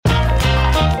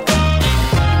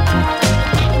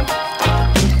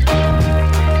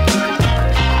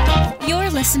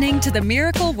listening to the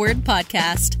Miracle Word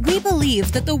Podcast. We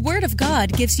believe that the Word of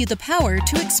God gives you the power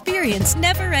to experience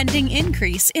never-ending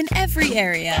increase in every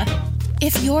area.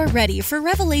 If you're ready for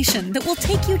revelation that will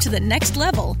take you to the next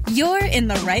level, you're in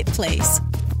the right place.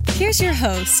 Here's your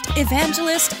host,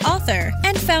 evangelist, author,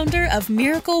 and founder of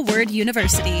Miracle Word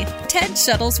University, Ted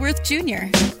Shuttlesworth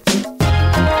Jr.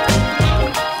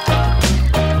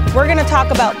 We're going to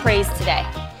talk about praise today.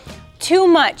 Too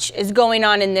much is going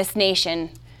on in this nation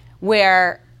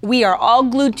where we are all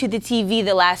glued to the TV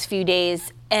the last few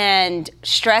days and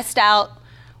stressed out.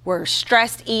 We're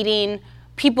stressed eating.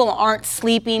 People aren't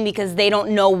sleeping because they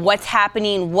don't know what's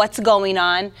happening, what's going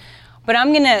on. But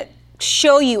I'm going to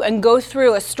show you and go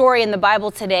through a story in the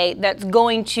Bible today that's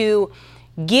going to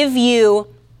give you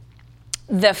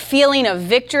the feeling of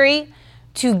victory,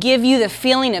 to give you the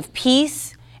feeling of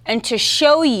peace, and to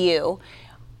show you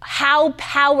how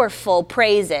powerful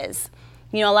praise is.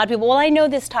 You know, a lot of people, well, I know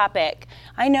this topic.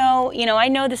 I know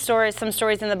the stories, some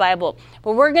stories in the Bible.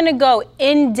 But we're going to go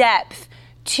in depth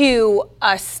to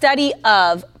a study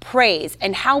of praise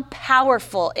and how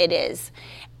powerful it is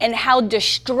and how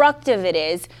destructive it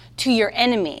is to your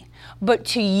enemy. But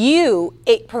to you,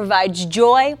 it provides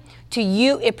joy. To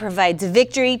you, it provides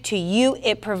victory. To you,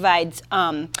 it provides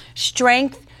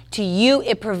strength. To you,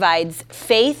 it provides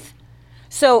faith.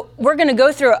 So we're going to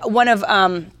go through one of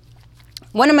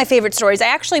my favorite stories. I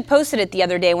actually posted it the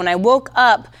other day when I woke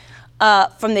up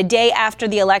from the day after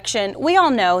the election. We all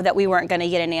know that we weren't going to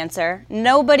get an answer.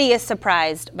 Nobody is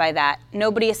surprised by that.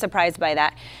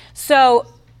 So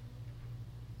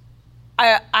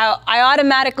I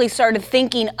automatically started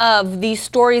thinking of these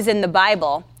stories in the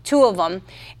Bible, two of them,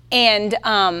 and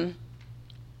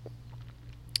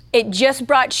it just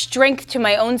brought strength to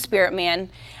my own spirit, man.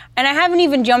 And I haven't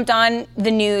even jumped on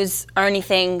the news or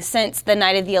anything since the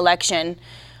night of the election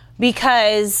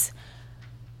because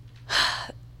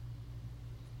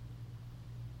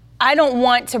I don't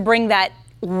want to bring that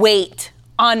weight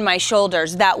on my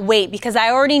shoulders, because I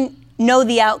already know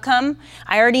the outcome.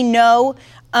 I already know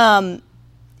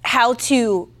how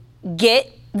to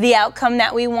get the outcome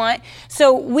that we want.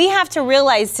 So we have to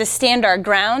realize to stand our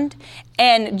ground.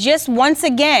 And just once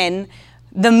again,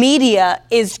 the media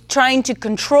is trying to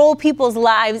control people's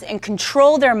lives and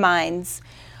control their minds.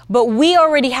 But we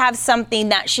already have something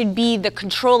that should be the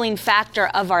controlling factor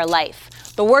of our life.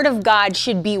 The Word of God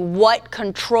should be what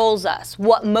controls us,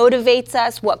 what motivates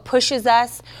us, what pushes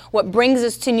us, what brings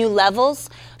us to new levels.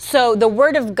 So the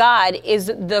Word of God is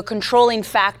the controlling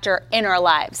factor in our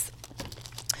lives.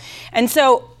 And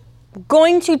so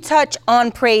going to touch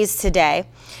on praise today.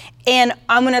 And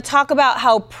I'm going to talk about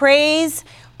how praise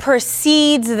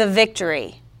precedes the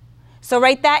victory. So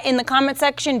write that in the comment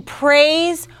section.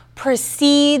 Praise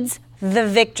precedes the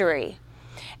victory.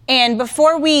 And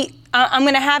before I'm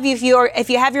going to have you, if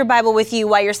you have your Bible with you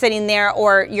while you're sitting there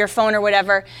or your phone or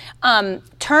whatever,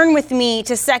 turn with me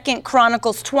to 2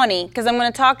 Chronicles 20, because I'm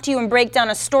going to talk to you and break down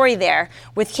a story there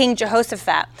with King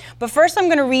Jehoshaphat. But first I'm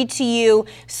going to read to you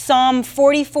Psalm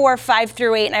 44, 5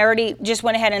 through 8, and I already just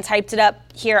went ahead and typed it up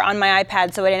here on my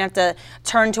iPad so I didn't have to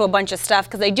turn to a bunch of stuff,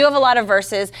 because I do have a lot of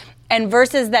verses, and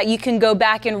verses that you can go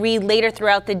back and read later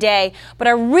throughout the day. But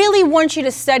I really want you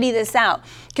to study this out,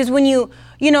 because when you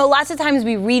know, lots of times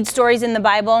we read stories in the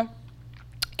Bible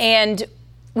and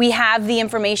we have the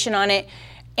information on it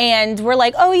and we're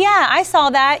like, oh yeah, I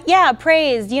saw that. Yeah,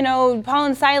 praise, Paul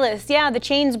and Silas. Yeah, the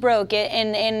chains broke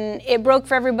and it broke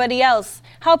for everybody else.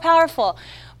 How powerful.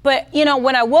 But,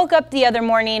 when I woke up the other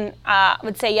morning, I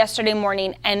would say yesterday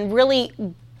morning, and really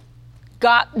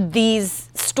got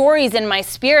these stories in my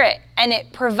spirit, and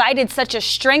it provided such a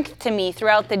strength to me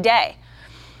throughout the day.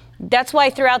 That's why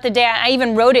throughout the day, I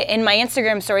even wrote it in my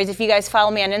Instagram stories. If you guys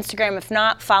follow me on Instagram, if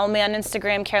not, follow me on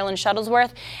Instagram, Carolyn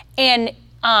Shuttlesworth. And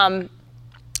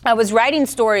I was writing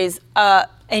stories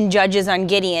in Judges on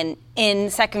Gideon,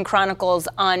 in 2 Chronicles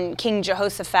on King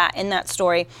Jehoshaphat in that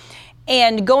story,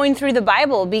 and going through the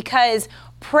Bible, because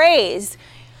praise,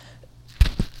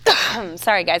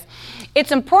 sorry guys,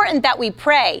 it's important that we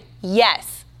pray.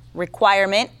 Yes,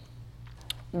 requirement,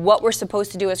 what we're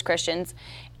supposed to do as Christians.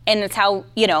 And it's how,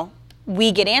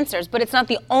 we get answers, but it's not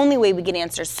the only way we get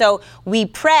answers. So we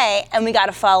pray and we got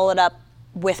to follow it up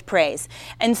with praise.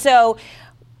 And so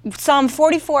Psalm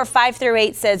 44, 5 through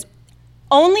 8 says,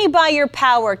 only by your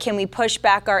power can we push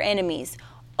back our enemies.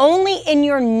 Only in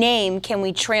your name can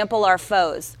we trample our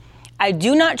foes. I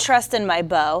do not trust in my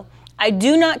bow. I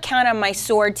do not count on my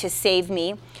sword to save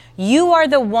me. You are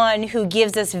the one who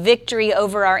gives us victory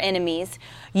over our enemies.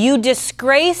 You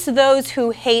disgrace those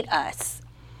who hate us.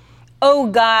 O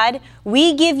God,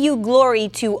 we give you glory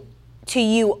to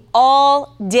you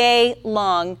all day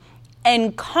long.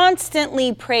 and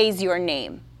constantly praise your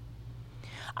name.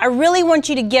 I really want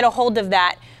you to get a hold of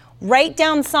that. Write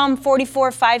down Psalm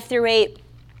 44, 5 through 8.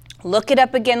 Look it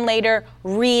up again later.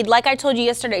 Read. Like I told you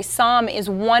yesterday, Psalm is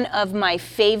one of my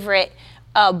favorite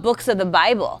books of the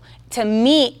Bible. To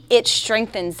me, it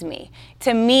strengthens me.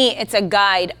 To me, it's a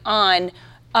guide on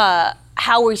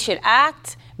how we should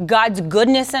act, God's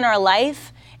goodness in our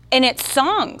life, and it's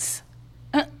songs.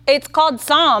 It's called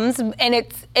Psalms, and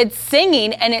it's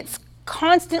singing, and it's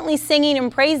constantly singing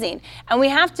and praising. And we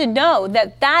have to know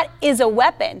that that is a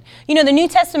weapon. You know, the New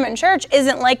Testament church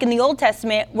isn't like in the Old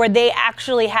Testament where they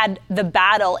actually had the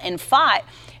battle and fought.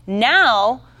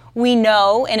 Now we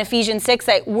know in Ephesians 6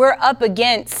 that we're up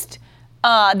against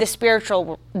the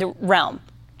spiritual realm.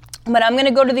 But I'm going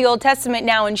to go to the Old Testament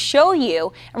now and show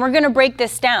you, and we're going to break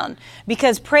this down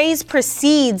because praise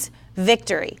precedes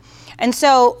victory. And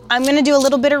so I'm going to do a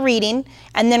little bit of reading,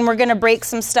 and then we're going to break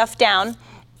some stuff down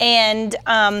and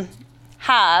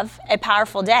have a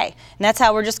powerful day. And that's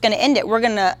how we're just going to end it. We're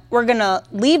going to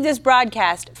leave this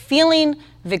broadcast feeling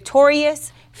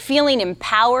victorious, feeling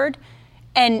empowered,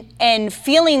 and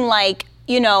feeling like,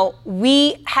 you know,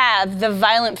 we have the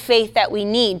violent faith that we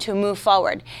need to move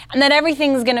forward, and that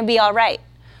everything's going to be all right.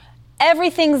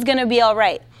 Everything's going to be all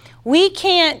right. We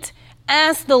can't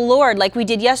ask the Lord like we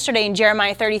did yesterday in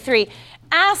Jeremiah 33,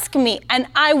 ask me and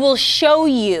I will show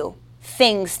you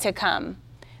things to come.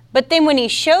 But then when he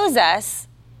shows us,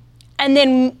 and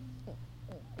then,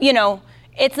 you know,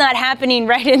 it's not happening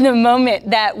right in the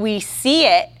moment that we see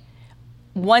it,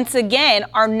 once again,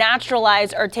 our natural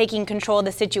eyes are taking control of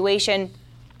the situation,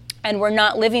 and we're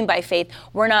not living by faith.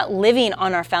 We're not living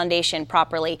on our foundation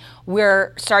properly.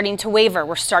 We're starting to waver.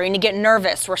 We're starting to get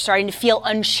nervous. We're starting to feel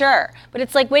unsure. But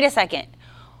it's like, wait a second.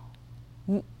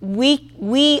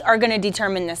 We are going to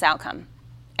determine this outcome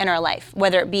in our life,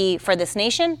 whether it be for this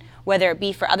nation, whether it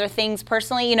be for other things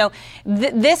personally. You know,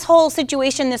 this whole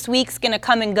situation this week's going to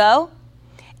come and go,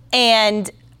 and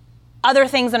other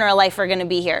things in our life are going to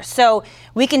be here. So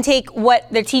we can take what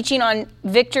they're teaching on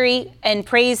victory and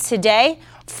praise today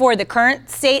for the current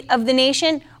state of the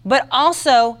nation, but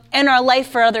also in our life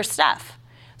for other stuff.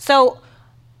 So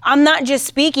I'm not just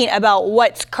speaking about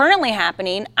what's currently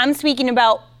happening, I'm speaking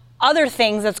about other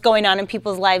things that's going on in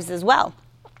people's lives as well.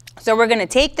 So we're going to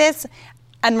take this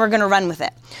and we're going to run with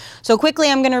it. So quickly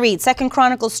I'm going to read 2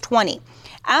 Chronicles 20.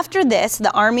 After this,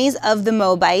 the armies of the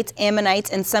Moabites, Ammonites,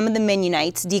 and some of the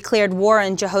Mennonites declared war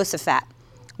on Jehoshaphat.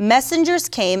 Messengers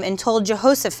came and told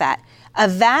Jehoshaphat, a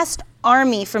vast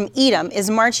army from Edom is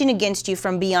marching against you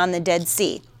from beyond the Dead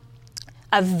Sea.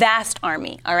 A vast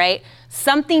army, all right?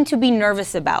 Something to be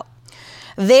nervous about.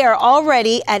 They are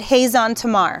already at Hazon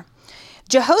Tamar.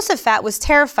 Jehoshaphat was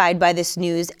terrified by this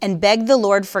news and begged the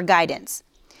Lord for guidance.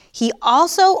 He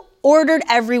also ordered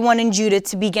everyone in Judah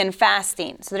to begin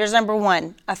fasting. So there's number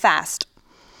one, a fast.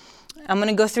 I'm going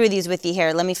to go through these with you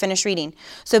here. Let me finish reading.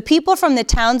 So people from the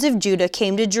towns of Judah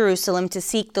came to Jerusalem to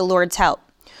seek the Lord's help.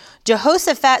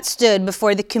 Jehoshaphat stood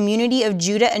before the community of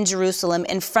Judah and Jerusalem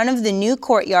in front of the new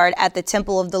courtyard at the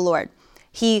temple of the Lord.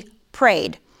 He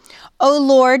prayed, O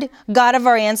Lord, God of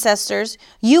our ancestors,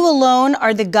 you alone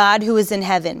are the God who is in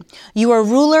heaven. You are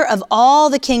ruler of all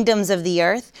the kingdoms of the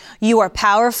earth. You are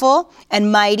powerful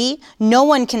and mighty. No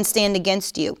one can stand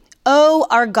against you. O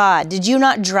our God, did you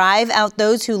not drive out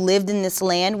those who lived in this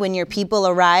land when your people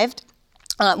arrived?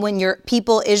 When your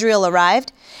people Israel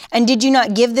arrived? And did you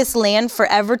not give this land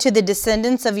forever to the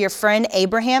descendants of your friend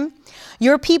Abraham?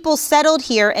 Your people settled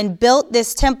here and built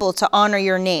this temple to honor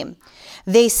your name.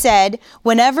 They said,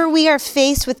 whenever we are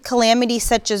faced with calamity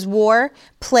such as war,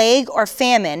 plague, or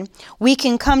famine, we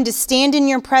can come to stand in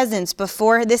your presence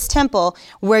before this temple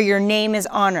where your name is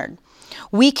honored.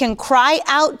 We can cry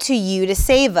out to you to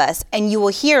save us, and you will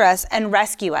hear us and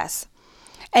rescue us.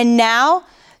 And now,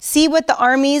 see what the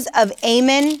armies of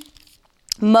Ammon,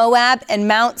 Moab, and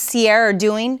Mount Seir are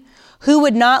doing. Who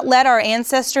would not let our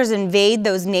ancestors invade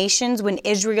those nations when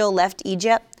Israel left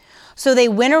Egypt? So they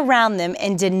went around them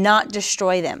and did not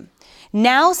destroy them.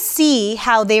 Now see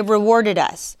how they rewarded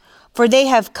us. For they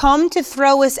have come to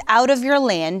throw us out of your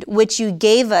land, which you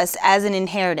gave us as an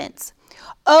inheritance.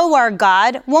 O our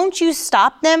God, won't you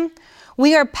stop them?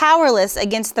 We are powerless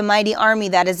against the mighty army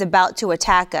that is about to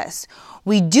attack us.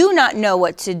 We do not know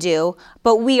what to do,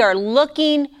 but we are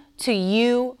looking to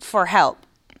you for help.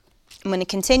 I'm going to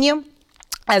continue.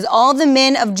 As all the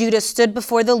men of Judah stood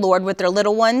before the Lord with their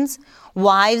little ones,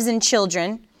 wives, and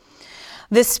children,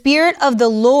 the Spirit of the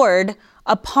Lord came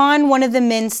upon one of the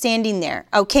men standing there.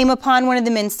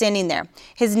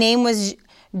 His name was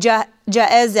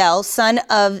Jaezel, son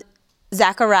of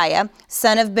Zechariah,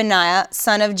 son of Benaiah,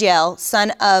 son of Jael,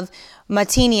 son of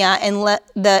Mattaniah,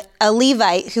 and a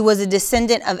Levite who was a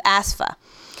descendant of Asaph.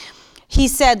 He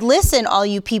said, "Listen, all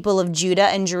you people of Judah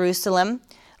and Jerusalem.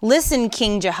 Listen,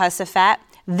 King Jehoshaphat.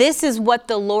 This is what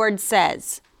the Lord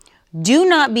says. Do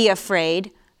not be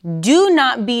afraid. Do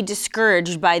not be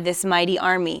discouraged by this mighty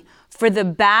army, for the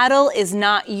battle is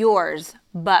not yours,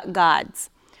 but God's.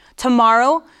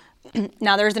 Tomorrow,"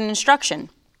 now there's an instruction.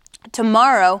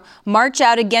 "Tomorrow, march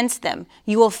out against them.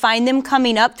 You will find them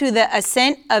coming up through the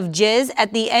ascent of Jiz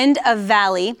at the end of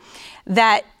valley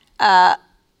that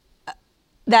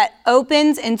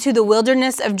opens into the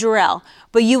wilderness of Jerel.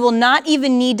 But you will not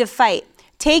even need to fight.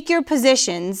 Take your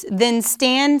positions, then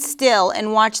stand still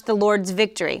and watch the Lord's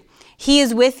victory. He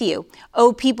is with you,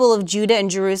 O people of Judah and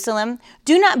Jerusalem.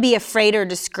 Do not be afraid or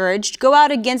discouraged. Go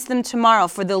out against them tomorrow,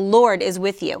 for the Lord is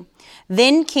with you."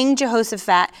 Then King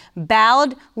Jehoshaphat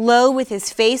bowed low with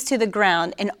his face to the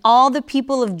ground, and all the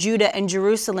people of Judah and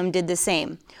Jerusalem did the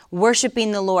same,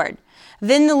 worshiping the Lord.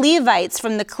 Then the Levites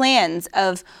from the clans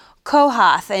of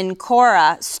Kohath and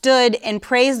Korah stood and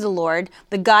praised the Lord,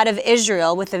 the God of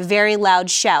Israel, with a very loud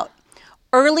shout.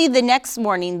 Early the next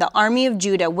morning, the army of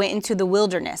Judah went into the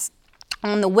wilderness.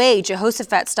 On the way,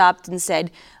 Jehoshaphat stopped and said,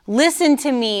 "Listen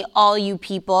to me, all you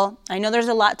people." I know there's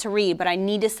a lot to read, but I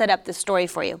need to set up the story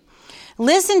for you.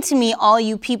 "Listen to me, all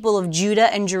you people of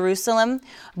Judah and Jerusalem.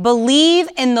 Believe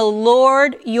in the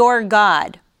Lord your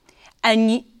God,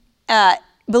 and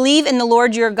believe in the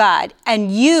Lord your God,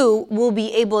 and you will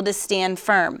be able to stand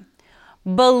firm.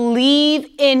 Believe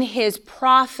in his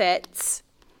prophets,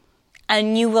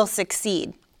 and you will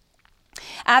succeed."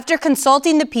 After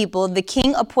consulting the people, the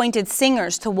king appointed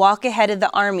singers to walk ahead of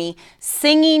the army,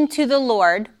 singing to the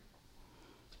Lord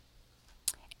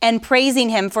and praising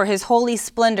him for his holy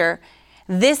splendor.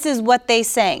 This is what they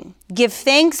sang: "Give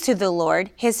thanks to the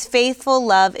Lord, his faithful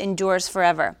love endures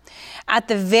forever." At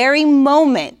the very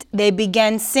moment they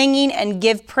began singing and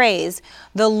give praise,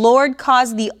 the Lord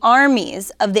caused the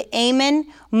armies of the Ammon,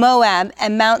 Moab,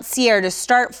 and Mount Seir to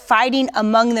start fighting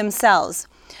among themselves.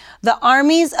 The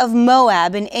armies of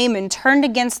Moab and Ammon turned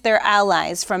against their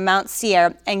allies from Mount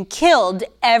Seir and killed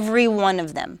every one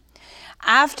of them.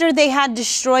 After they had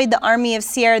destroyed the army of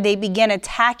Seir, they began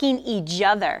attacking each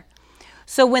other.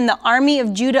 So when the army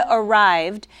of Judah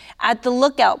arrived at the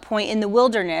lookout point in the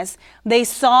wilderness, they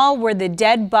saw where the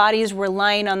dead bodies were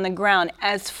lying on the ground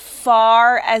as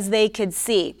far as they could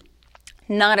see.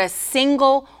 Not a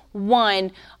single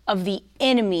one of the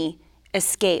enemy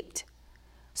escaped.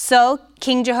 So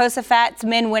King Jehoshaphat's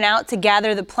men went out to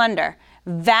gather the plunder,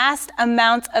 vast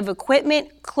amounts of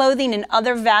equipment, clothing, and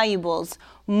other valuables,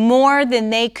 more than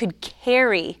they could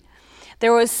carry.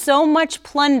 There was so much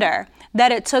plunder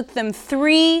that it took them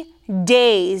 3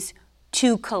 days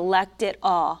to collect it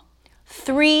all.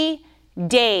 3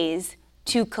 days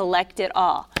to collect it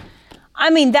all. I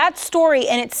mean, that story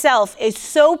in itself is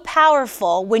so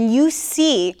powerful when you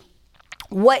see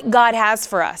what God has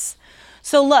for us.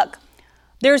 So look,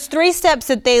 there's 3 steps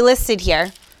that they listed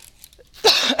here.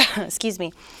 Excuse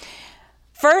me.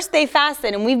 First, they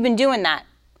fasted, and we've been doing that,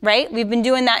 right? We've been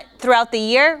doing that throughout the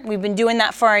year. We've been doing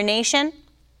that for our nation.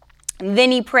 And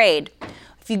then he prayed.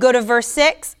 If you go to verse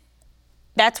 6,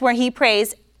 that's where he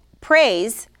prays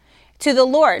to the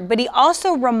Lord. But he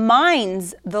also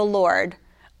reminds the Lord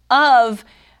of,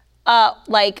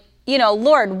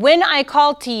 Lord, when I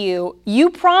call to you,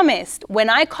 you promised when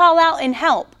I call out and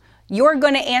help, you're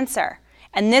going to answer.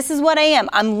 And this is what I am.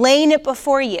 I'm laying it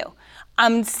before you.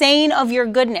 I'm saying of your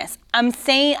goodness. I'm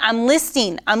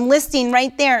listing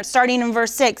right there, starting in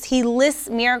verse 6. He lists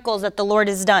miracles that the Lord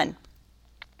has done.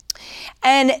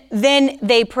 And then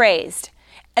they praised.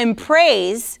 And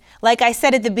praise, like I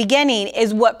said at the beginning,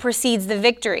 is what precedes the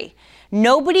victory.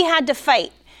 Nobody had to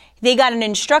fight. They got an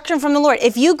instruction from the Lord.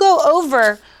 If you go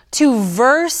over to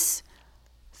verse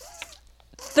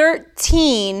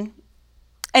 13,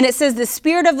 and it says, the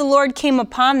Spirit of the Lord came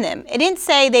upon them. It didn't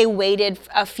say they waited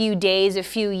a few days, a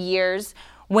few years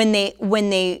when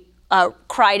they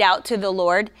cried out to the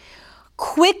Lord.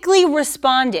 Quickly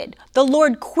responded. The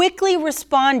Lord quickly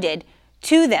responded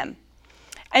to them.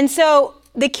 And so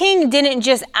the king didn't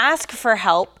just ask for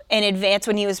help in advance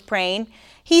when he was praying.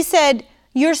 He said,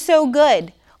 "You're so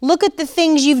good. Look at the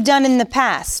things you've done in the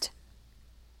past.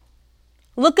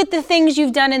 Look at the things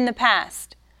you've done in the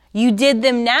past. You did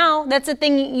them now." That's the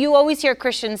thing you always hear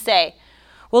Christians say.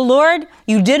 "Well, Lord,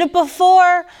 you did it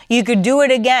before. You could do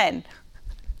it again."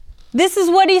 This is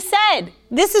what he said.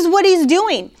 This is what he's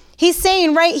doing. He's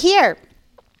saying right here,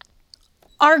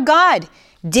 "Our God,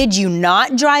 did you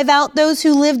not drive out those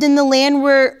who lived in the land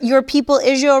where your people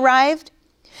Israel arrived?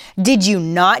 Did you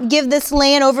not give this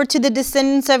land over to the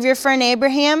descendants of your friend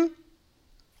Abraham?"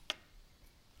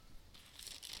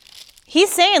 He's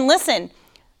saying, listen,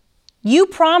 you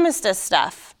promised us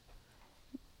stuff.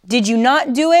 Did you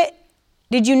not do it?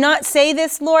 Did you not say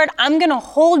this, Lord? I'm going to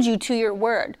hold you to your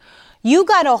word. You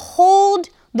got to hold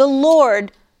the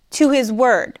Lord to his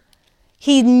word.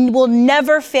 He will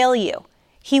never fail you.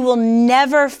 He will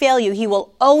never fail you. He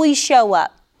will always show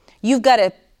up. You've got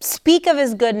to speak of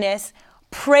his goodness,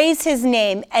 praise his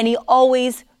name, and he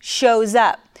always shows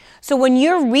up. So when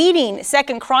you're reading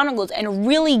 2 Chronicles and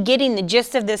really getting the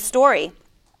gist of this story,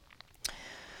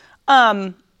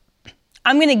 I'm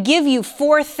going to give you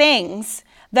 4 things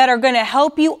that are going to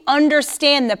help you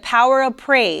understand the power of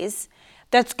praise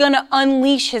that's going to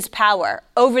unleash his power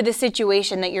over the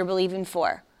situation that you're believing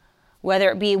for. Whether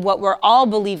it be what we're all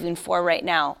believing for right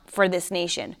now for this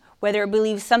nation, whether it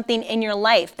be something in your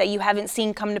life that you haven't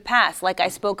seen come to pass, like I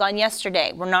spoke on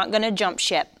yesterday. We're not going to jump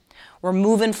ship. We're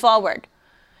moving forward.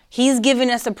 He's giving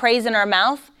us a praise in our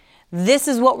mouth. This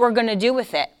is what we're going to do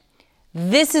with it.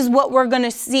 This is what we're going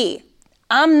to see.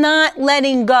 I'm not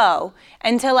letting go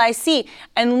until I see.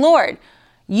 And Lord,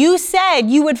 you said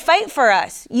you would fight for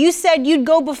us. You said you'd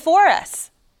go before us.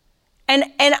 And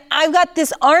I've got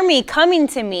this army coming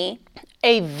to me,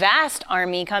 a vast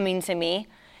army coming to me.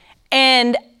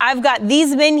 And I've got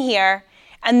these men here.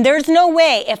 And there's no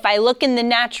way, if I look in the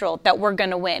natural, that we're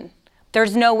going to win.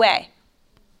 There's no way.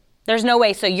 There's no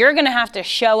way. So you're going to have to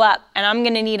show up, and I'm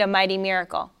going to need a mighty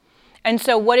miracle. And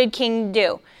so what did King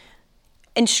do?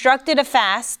 Instructed a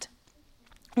fast.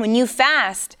 When you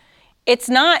fast, it's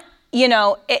not,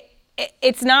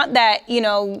 it's not that,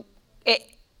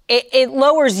 it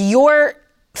lowers your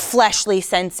fleshly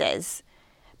senses.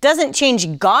 Doesn't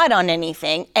change God on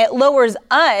anything. It lowers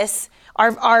us,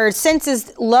 our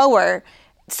senses lower,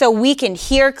 so we can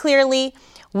hear clearly.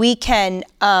 We can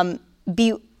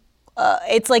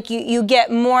it's like you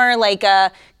get more like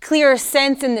a clearer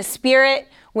sense in the spirit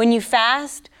when you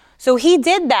fast. So he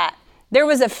did that. There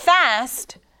was a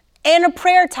fast and a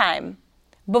prayer time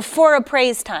before a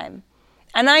praise time.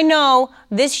 And I know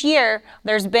this year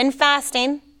there's been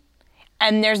fasting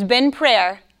and there's been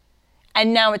prayer,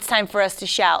 and now it's time for us to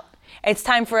shout. It's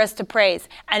time for us to praise.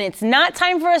 And it's not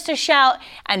time for us to shout,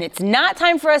 and it's not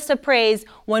time for us to praise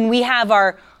when we have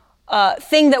our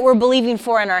thing that we're believing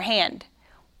for in our hand.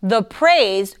 The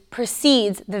praise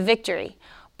precedes the victory.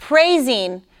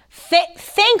 Praising,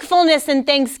 thankfulness and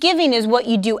thanksgiving is what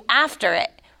you do after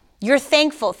it. You're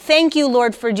thankful. Thank you,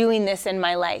 Lord, for doing this in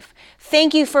my life.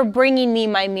 Thank you for bringing me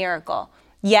my miracle.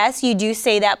 Yes, you do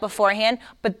say that beforehand,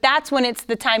 but that's when it's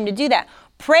the time to do that.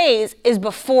 Praise is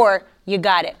before you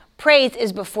got it. Praise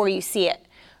is before you see it.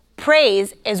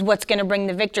 Praise is what's going to bring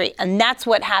the victory, and that's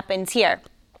what happens here.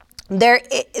 There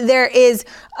is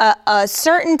a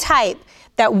certain type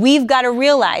that we've got to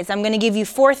realize. I'm going to give you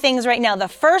 4 things right now. The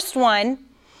first one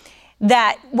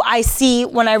that I see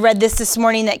when I read this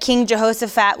morning that King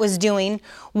Jehoshaphat was doing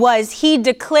was he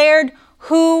declared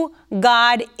who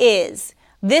God is.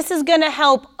 This is going to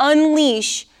help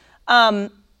unleash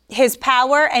his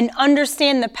power and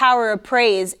understand the power of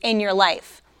praise in your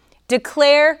life.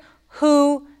 Declare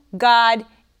who God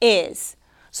is.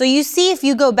 So you see, if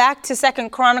you go back to 2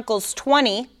 Chronicles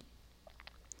 20,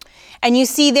 and you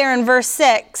see there in verse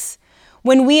 6,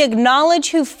 when we acknowledge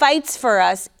who fights for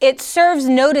us, it serves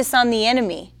notice on the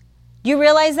enemy. Do you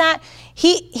realize that?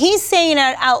 He's saying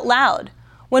it out loud.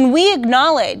 When we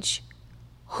acknowledge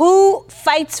who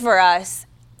fights for us,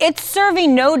 it's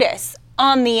serving notice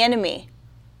on the enemy.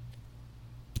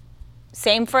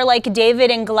 Same for like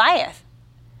David and Goliath.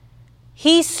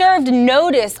 He served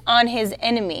notice on his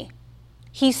enemy.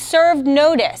 He served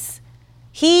notice.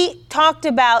 He talked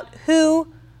about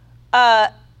who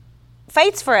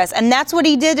fights for us. And that's what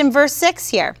he did in verse 6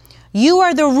 here. You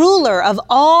are the ruler of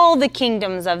all the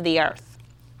kingdoms of the earth.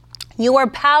 You are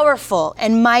powerful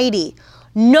and mighty.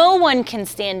 No one can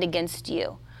stand against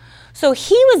you. So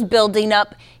he was building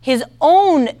up his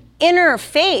own inner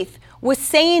faith with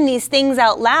saying these things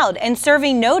out loud and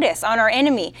serving notice on our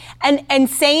enemy. And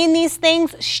saying these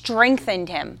things strengthened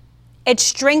him. It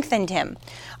strengthened him.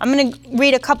 I'm going to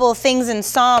read a couple of things in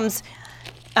Psalms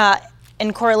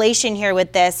in correlation here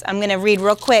with this. I'm going to read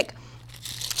real quick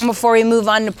before we move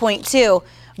on to point 2.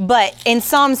 But in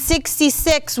Psalm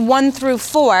 66, 1 through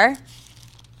 4,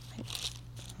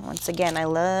 once again, I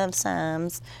love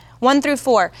Psalms, 1 through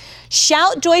 4.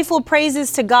 Shout joyful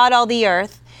praises to God, all the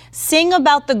earth. Sing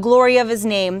about the glory of his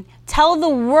name. Tell the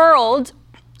world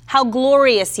how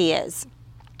glorious he is.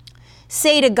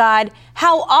 Say to God,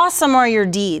 how awesome are your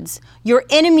deeds. Your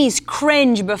enemies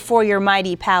cringe before your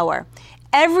mighty power.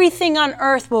 Everything on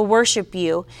earth will worship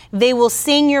you. They will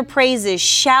sing your praises,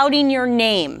 shouting your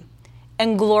name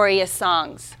and glorious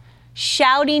songs.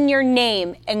 shouting your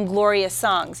name and glorious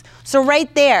songs. So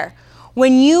right there,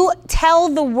 when you tell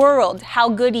the world how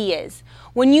good he is,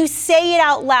 when you say it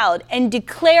out loud and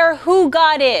declare who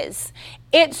God is,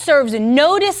 it serves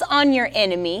notice on your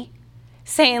enemy,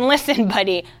 saying, listen,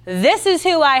 buddy, this is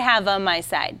who I have on my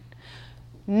side.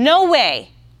 No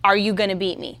way are you going to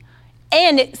beat me.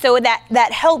 And so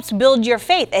that helps build your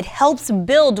faith. It helps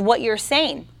build what you're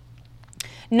saying.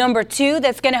 Number 2,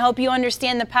 that's going to help you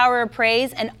understand the power of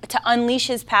praise and to unleash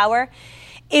his power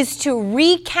is to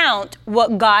recount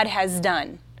what God has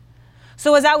done.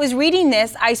 So as I was reading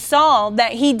this, I saw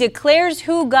that he declares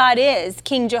who God is,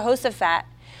 King Jehoshaphat,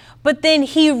 but then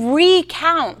he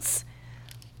recounts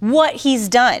what he's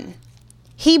done.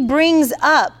 He brings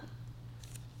up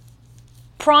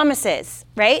promises,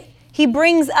 right? He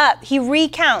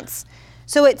recounts.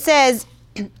 So it says,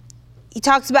 he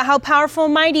talks about how powerful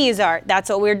and mighty he are. That's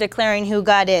what we're declaring who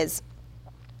God is.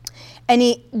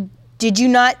 And did you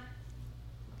not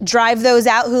drive those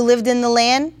out who lived in the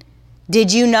land?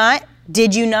 Did you not?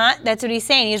 Did you not? That's what he's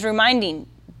saying. He's reminding.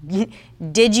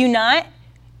 Did you not?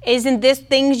 Isn't this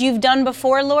things you've done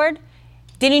before, Lord?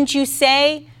 Didn't you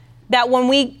say that when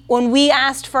we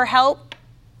asked for help,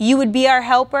 you would be our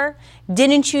helper?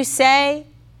 Didn't you say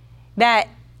that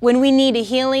when we need a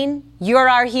healing, you're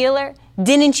our healer?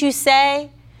 Didn't you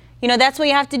say? That's what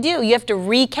you have to do. You have to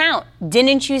recount.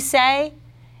 Didn't you say?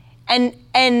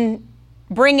 And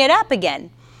bring it up again.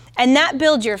 And that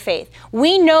builds your faith.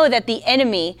 We know that the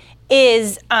enemy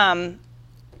is, the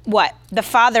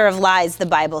father of lies, the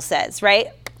Bible says, right?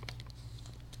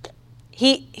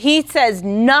 He says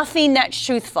nothing that's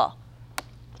truthful.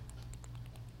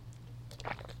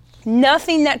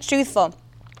 Nothing that's truthful.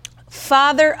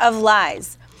 Father of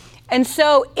lies. And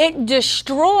so it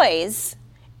destroys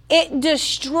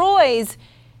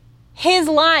his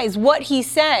lies, what he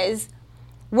says,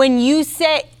 when you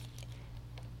say,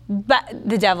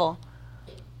 the devil,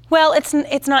 well,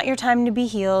 it's not your time to be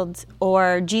healed,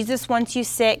 or Jesus wants you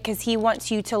sick because he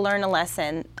wants you to learn a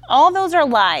lesson. All those are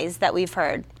lies that we've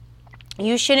heard.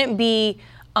 You shouldn't be,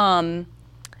 have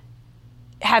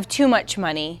too much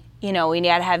money. We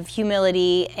gotta have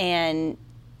humility, and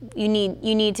you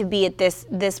need to be at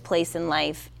this place in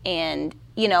life. And,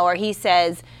 or he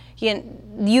says,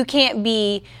 you can't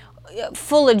be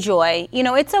full of joy.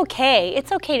 It's okay.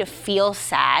 It's okay to feel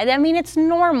sad. I mean, it's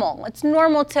normal. It's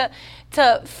normal to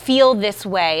feel this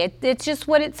way. It's just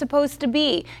what it's supposed to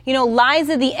be. Lies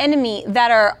of the enemy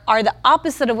that are the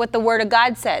opposite of what the Word of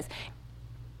God says.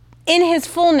 In his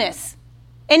fullness,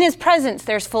 in his presence,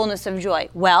 there's fullness of joy.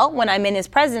 Well, when I'm in his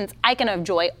presence, I can have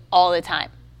joy all the time.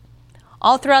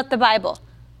 All throughout the Bible.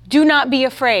 Do not be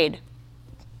afraid.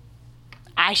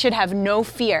 I should have no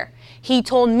fear. He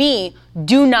told me,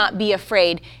 do not be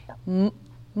afraid,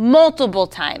 multiple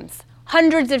times,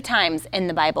 hundreds of times in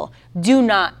the Bible. Do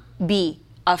not be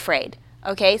afraid.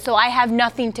 Okay, so I have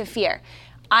nothing to fear.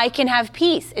 I can have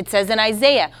peace. It says in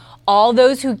Isaiah, all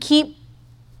those who keep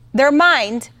their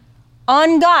mind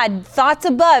on God, thoughts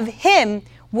above him,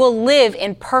 will live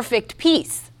in perfect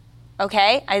peace.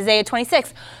 Okay, Isaiah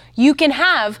 26. You can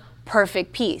have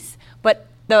perfect peace, but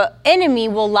the enemy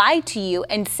will lie to you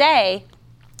and say,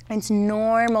 it's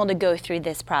normal to go through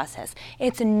this process.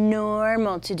 It's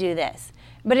normal to do this,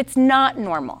 but it's not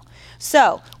normal.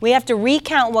 So we have to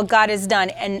recount what God has done,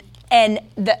 and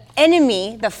the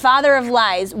enemy, the father of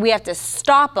lies, we have to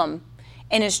stop him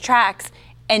in his tracks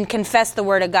and confess the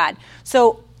word of God.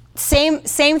 So same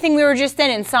thing we were just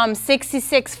in Psalm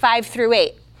 66, 5 through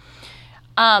 8.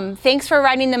 Thanks for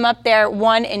writing them up there,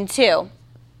 1 and 2.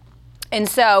 And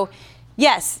so,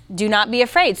 yes, do not be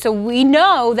afraid. So we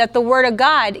know that the Word of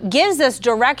God gives us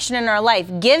direction in our life,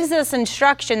 gives us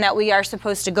instruction that we are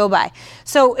supposed to go by.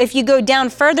 So if you go down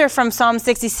further from Psalm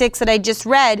 66 that I just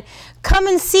read, come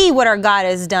and see what our God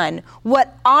has done,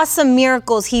 what awesome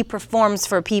miracles he performs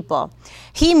for people.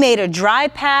 He made a dry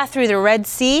path through the Red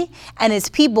Sea, and his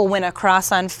people went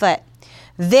across on foot.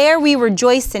 There we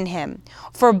rejoiced in him,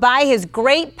 for by his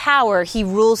great power he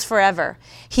rules forever.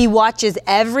 He watches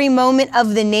every moment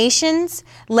of the nations.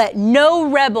 Let no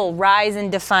rebel rise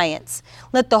in defiance.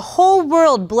 Let the whole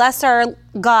world bless our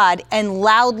God and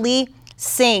loudly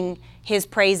sing his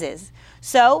praises.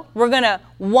 So we're going to,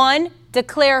 1,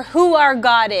 declare who our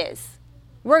God is.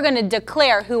 We're going to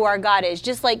declare who our God is,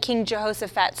 just like King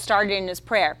Jehoshaphat started in his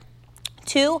prayer.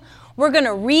 2, we're going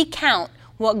to recount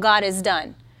what God has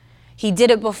done. He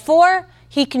did it before,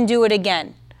 he can do it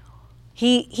again.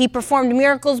 He performed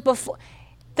miracles before.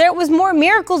 There was more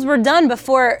miracles were done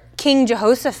before King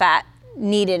Jehoshaphat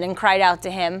needed and cried out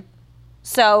to him.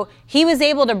 So he was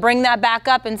able to bring that back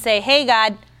up and say, hey,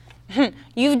 God,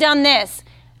 you've done this.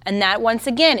 And that, once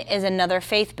again, is another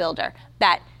faith builder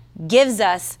that gives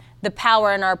us the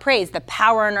power in our praise, the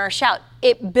power in our shout.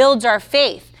 It builds our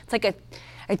faith. It's like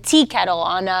a tea kettle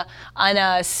on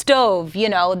a stove,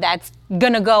 that's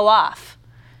gonna go off.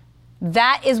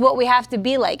 That is what we have to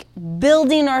be like,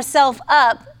 building ourselves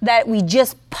up that we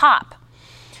just pop.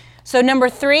 So number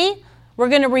 3, we're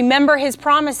gonna remember his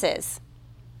promises.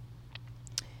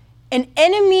 An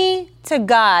enemy to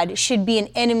God should be an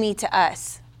enemy to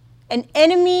us. An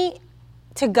enemy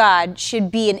to God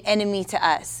should be an enemy to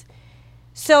us.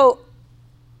 So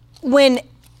when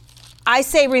I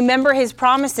say remember his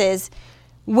promises,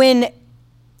 when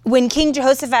King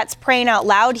Jehoshaphat's praying out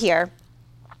loud here,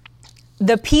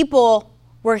 the people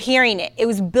were hearing it. It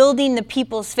was building the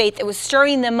people's faith. It was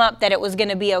stirring them up that it was going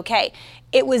to be okay.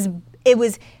 It was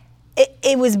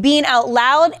being out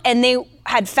loud, and they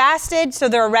had fasted, so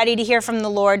they're ready to hear from the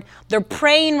Lord. They're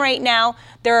praying right now.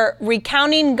 They're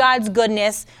recounting God's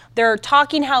goodness. They're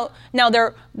talking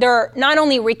they're not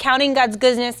only recounting God's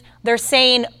goodness, they're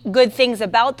saying good things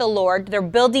about the Lord. They're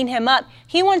building him up.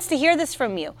 He wants to hear this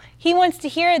from you. He wants to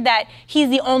hear that he's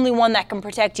the only one that can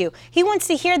protect you. He wants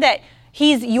to hear that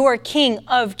he's your King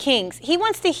of Kings. He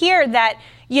wants to hear that,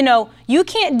 you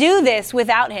can't do this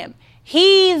without him.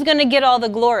 He's going to get all the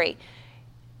glory.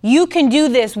 You can do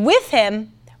this with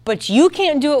him, but you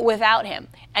can't do it without him.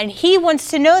 And he wants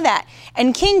to know that.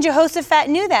 And King Jehoshaphat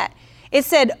knew that. It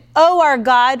said, "Oh, our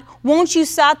God, won't you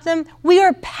stop them? We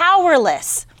are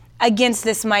powerless against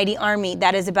this mighty army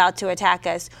that is about to attack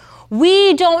us.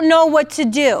 We don't know what to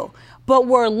do, but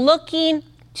we're looking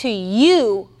to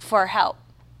you for help."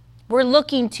 We're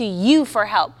looking to you for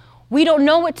help. We don't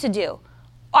know what to do.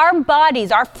 Our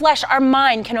bodies, our flesh, our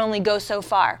mind can only go so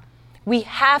far. We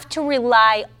have to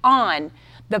rely on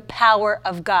the power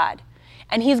of God.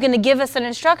 And he's going to give us an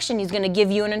instruction. He's going to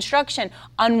give you an instruction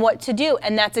on what to do.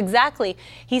 And that's exactly,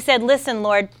 he said, "Listen,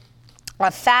 Lord,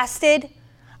 I've fasted,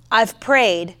 I've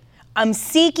prayed, I'm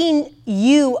seeking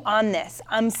you on this.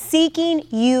 I'm seeking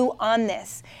you on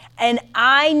this. And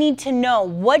I need to know,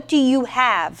 what do you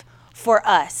have for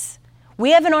us?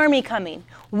 We have an army coming.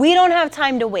 We don't have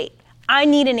time to wait. I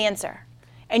need an answer."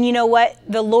 And you know what?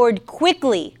 The Lord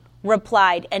quickly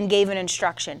replied and gave an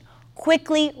instruction.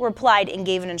 Quickly replied and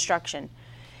gave an instruction.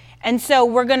 And so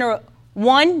we're going to,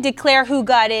 1, declare who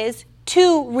God is.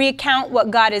 2, recount what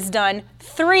God has done.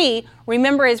 3,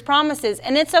 remember his promises.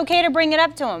 And it's okay to bring it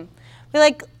up to him. Be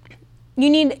like, you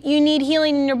need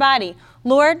healing in your body.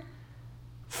 Lord,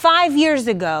 5 years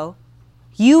ago,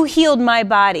 you healed my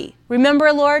body.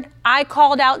 Remember, Lord, I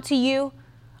called out to you.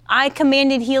 I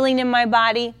commanded healing in my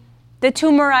body. The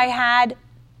tumor I had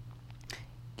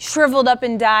shriveled up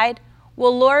and died.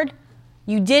 Well, Lord,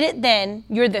 you did it then.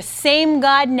 You're the same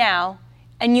God now,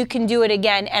 and you can do it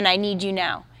again, and I need you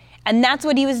now. And that's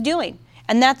what he was doing.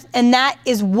 And that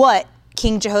is what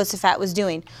King Jehoshaphat was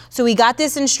doing. So we got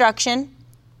this instruction.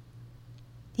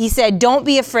 He said, don't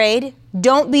be afraid.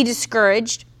 Don't be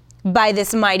discouraged by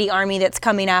this mighty army that's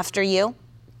coming after you.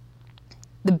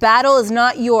 The battle is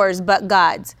not yours, but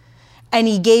God's. And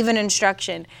he gave an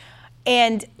instruction.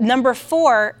 And number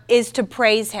 4 is to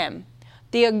praise him.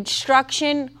 The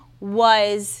instruction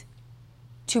was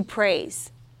to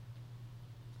praise.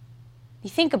 You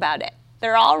think about it.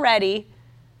 They're already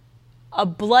a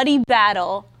bloody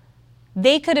battle.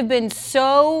 They could have been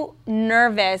so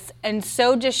nervous and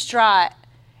so distraught.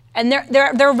 And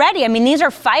they're ready. I mean, these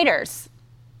are fighters.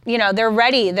 You know, they're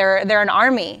ready. They're an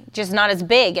army, just not as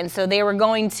big. And so they were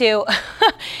going to,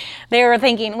 they were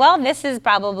thinking, well, this is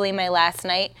probably my last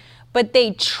night. But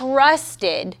they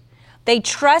trusted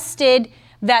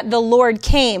that the Lord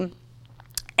came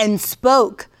and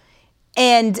spoke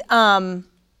to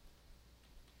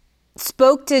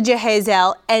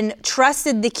Jehaziel and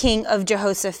trusted the king of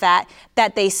Jehoshaphat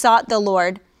that they sought the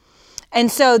Lord.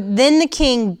 And so then the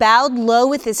king bowed low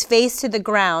with his face to the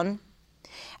ground,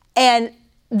 and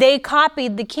they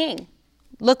copied the king.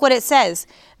 Look what it says.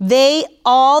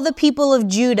 All the people of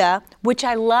Judah, which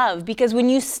I love, because when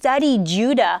you study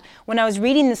Judah, when I was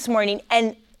reading this morning,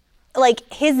 and like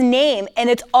his name, and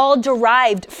it's all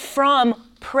derived from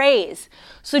praise.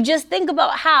 So just think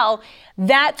about how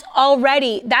that's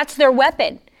their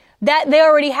weapon. That they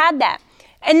already had that.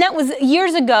 And that was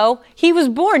years ago. He was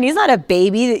born. He's not a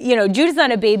baby. You know, Judah's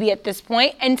not a baby at this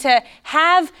point. And to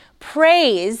have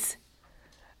praise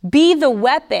be the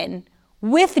weapon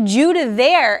with Judah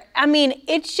there, I mean,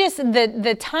 it's just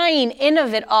the tying in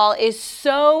of it all is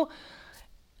so,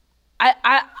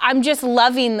 I'm just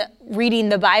loving reading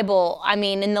the Bible. I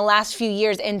mean, in the last few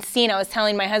years and seeing, I was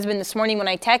telling my husband this morning when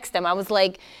I texted him, I was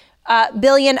like,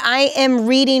 Billion, I am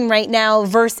reading right now,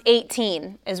 verse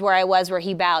 18 is where I was, where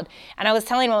he bowed. And I was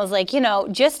telling him, I was like,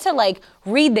 just to like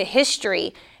read the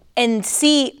history and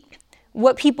see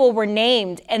what people were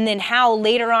named, and then how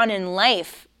later on in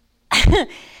life,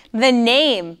 the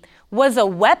name was a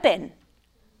weapon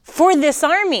for this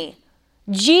army.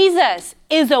 Jesus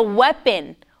is a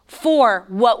weapon for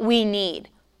what we need.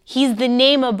 He's the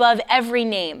name above every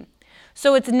name.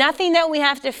 So it's nothing that we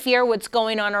have to fear what's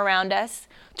going on around us.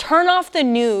 Turn off the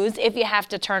news if you have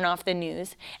to turn off the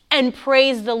news, and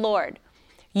praise the Lord.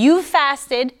 You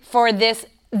fasted for this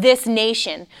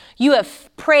nation. You have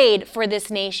prayed for this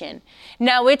nation.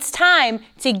 Now it's time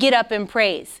to get up and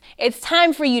praise. It's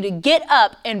time for you to get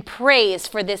up and praise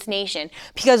for this nation,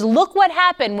 because look what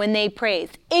happened when they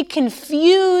praised. It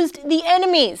confused the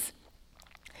enemies.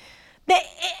 The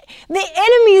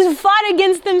enemies fought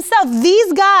against themselves.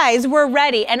 These guys were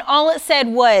ready, and all it said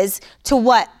was to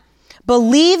what?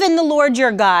 Believe in the Lord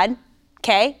your God,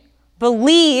 okay?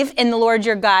 Believe in the Lord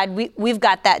your God. We've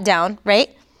got that down, right?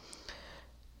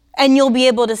 And you'll be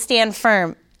able to stand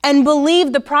firm. And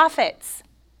believe the prophets.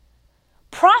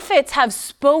 Prophets have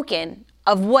spoken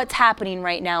of what's happening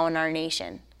right now in our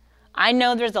nation. I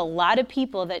know there's a lot of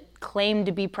people that claim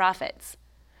to be prophets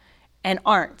and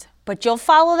aren't. But you'll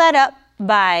follow that up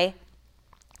by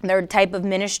their type of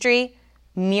ministry,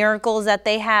 miracles that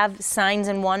they have, signs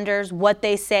and wonders, what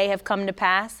they say have come to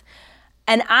pass.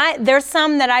 And there's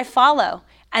some that I follow,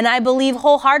 and I believe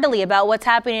wholeheartedly about what's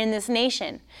happening in this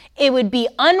nation. It would be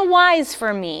unwise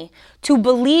for me to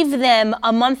believe them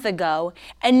a month ago,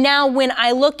 and now when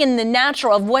I look in the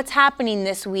natural of what's happening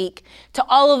this week, to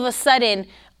all of a sudden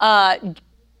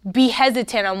be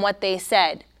hesitant on what they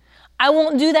said. I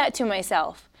won't do that to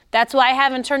myself. That's why I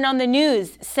haven't turned on the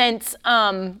news since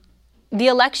the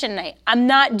election night. I'm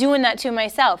not doing that to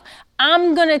myself.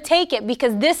 I'm going to take it,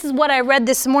 because this is what I read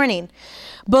this morning.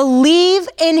 Believe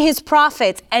in his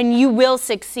prophets and you will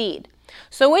succeed.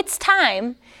 So it's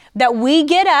time that we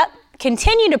get up,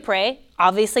 continue to pray.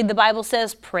 Obviously, the Bible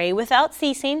says pray without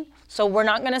ceasing. So we're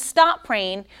not going to stop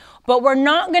praying, but we're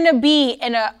not going to be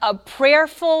in a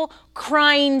prayerful,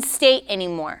 crying state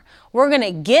anymore. We're going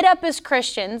to get up as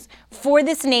Christians for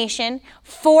this nation,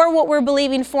 for what we're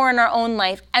believing for in our own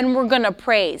life, and we're going to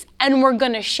praise, and we're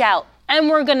going to shout, and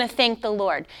we're going to thank the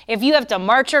Lord. If you have to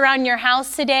march around your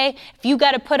house today, if you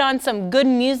got to put on some good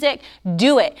music,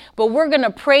 do it. But we're going to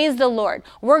praise the Lord.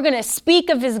 We're going to speak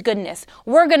of his goodness.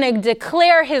 We're going to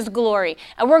declare his glory,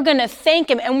 and we're going to thank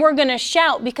him, and we're going to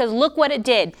shout, because look what it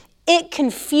did. It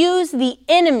confused the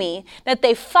enemy that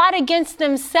they fought against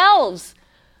themselves.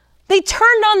 They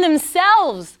turned on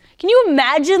themselves. Can you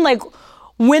imagine, like,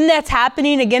 when that's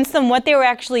happening against them, what they were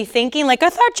actually thinking? Like, I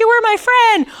thought you were my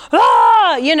friend.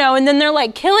 Ah, and then they're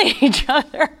like killing each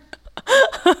other.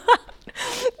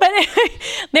 But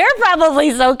they're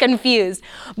probably so confused.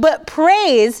 But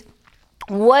praise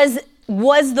was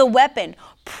the weapon.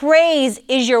 Praise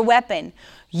is your weapon.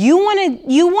 You want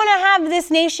to have this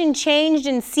nation changed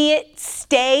and see it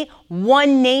stay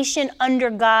one nation under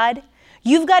God?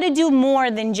 You've got to do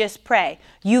more than just pray.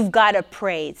 You've got to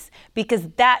praise, because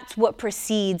that's what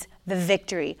precedes the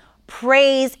victory.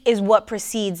 Praise is what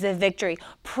precedes the victory.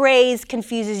 Praise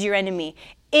confuses your enemy.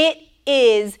 It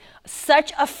is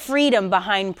such a freedom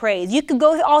behind praise. You could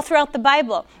go all throughout the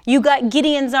Bible. You got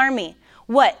Gideon's army.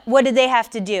 What did they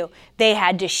have to do? They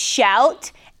had to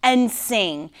shout and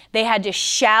sing. They had to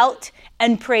shout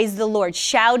and praise the Lord.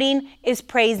 Shouting is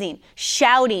praising.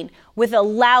 Shouting with a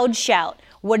loud shout.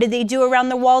 What did they do around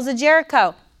the walls of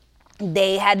Jericho?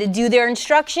 They had to do their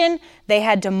instruction. They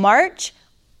had to march,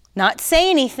 not say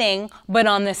anything, but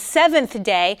on the seventh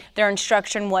day, their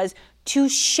instruction was to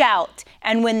shout.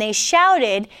 And when they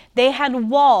shouted, they had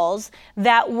walls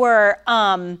that were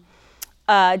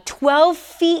 12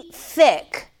 feet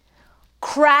thick,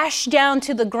 crashed down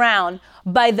to the ground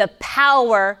by the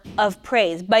power of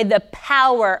praise, by the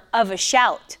power of a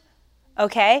shout,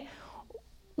 okay?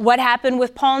 What happened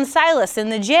with Paul and Silas in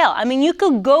the jail? I mean, you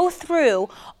could go through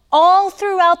all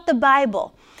throughout the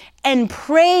Bible and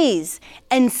praise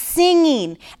and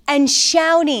singing and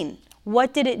shouting.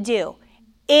 What did it do?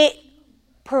 It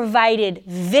provided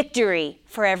victory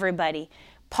for everybody.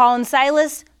 Paul and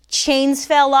Silas, chains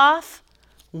fell off.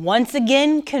 Once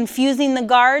again, confusing the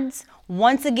guards.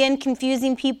 Once again,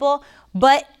 confusing people.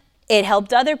 But it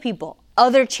helped other people.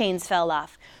 Other chains fell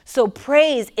off. So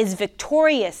praise is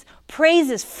victorious. Praise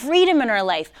is freedom in our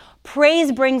life.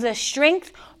 Praise brings us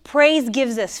strength. Praise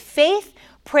gives us faith.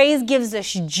 Praise gives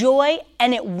us joy,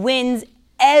 and it wins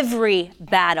every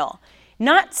battle.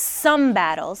 Not some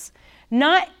battles,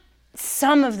 not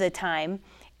some of the time.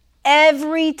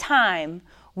 Every time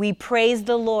we praise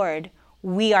the Lord,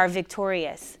 we are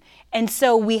victorious. And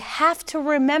so we have to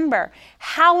remember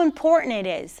how important it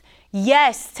is.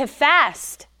 Yes, to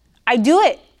fast. I do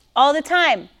it all the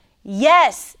time.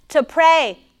 Yes, to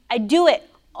pray. I do it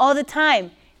all the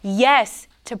time. Yes,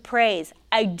 to praise.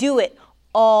 I do it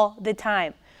all the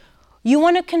time. You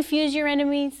want to confuse your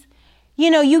enemies?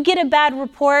 You get a bad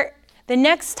report. The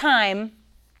next time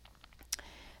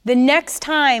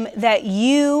that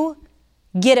you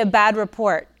get a bad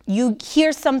report, you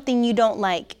hear something you don't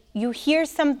like, you hear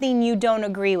something you don't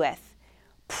agree with,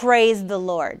 praise the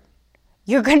Lord.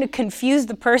 You're going to confuse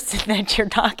the person that you're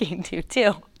talking to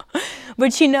too.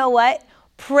 But you know what?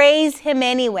 Praise him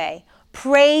anyway.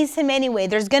 Praise him anyway.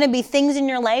 There's going to be things in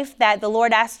your life that the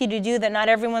Lord asks you to do that not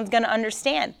everyone's going to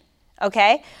understand.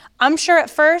 Okay? I'm sure at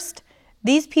first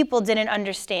these people didn't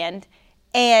understand,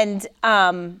 and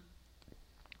that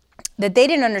they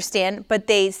didn't understand, but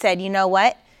they said, you know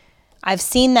what? I've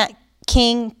seen that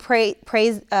king pray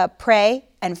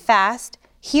and fast,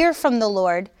 hear from the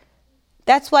Lord.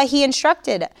 That's why he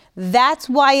instructed. That's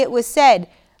why it was said,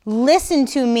 listen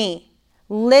to me.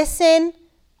 Listen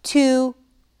to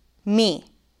me.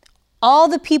 All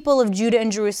the people of Judah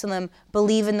and Jerusalem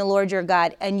believe in the Lord your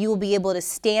God, and you will be able to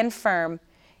stand firm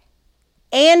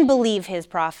and believe his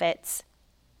prophets,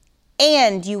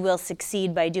 and you will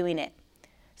succeed by doing it.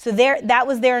 So that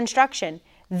was their instruction.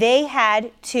 They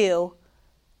had to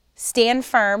stand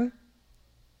firm,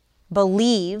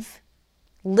 believe,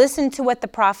 listen to what the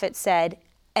prophet said,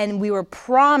 and we were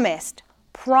promised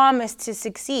to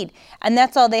succeed. And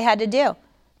that's all they had to do.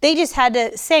 They just had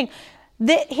to sing.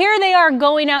 Here they are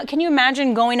going out. Can you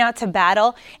imagine going out to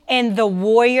battle, and the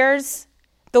warriors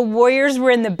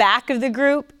were in the back of the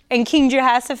group, and King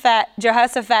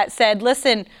Jehoshaphat said,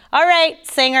 listen, all right,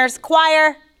 singers,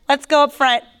 choir, let's go up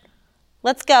front.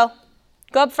 Let's go.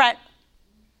 Go up front.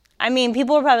 I mean,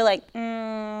 people were probably like,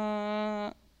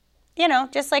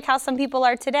 just like how some people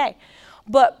are today.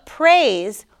 But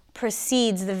praise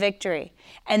precedes the victory.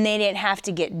 And they didn't have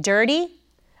to get dirty.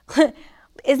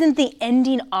 Isn't the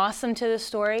ending awesome to the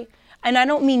story? And I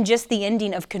don't mean just the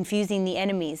ending of confusing the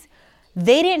enemies.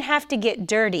 They didn't have to get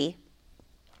dirty.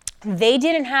 They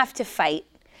didn't have to fight.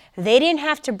 They didn't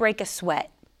have to break a sweat.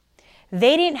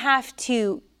 They didn't have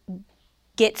to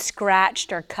get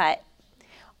scratched or cut.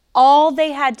 All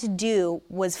they had to do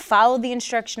was follow the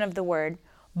instruction of the word,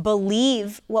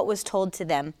 believe what was told to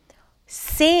them,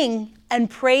 sing and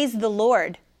praise the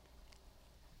Lord.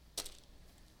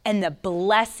 And the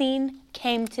blessing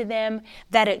came to them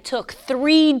that it took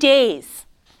 3 days.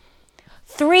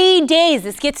 3 days.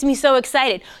 This gets me so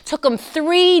excited. Took them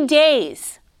 3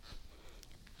 days.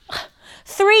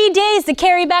 3 days to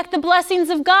carry back the blessings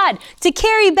of God, to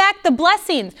carry back the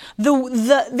blessings.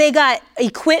 They got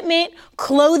equipment,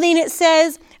 clothing, it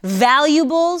says,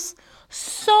 valuables,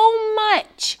 so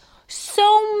much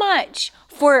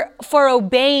for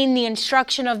obeying the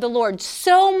instruction of the Lord,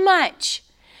 so much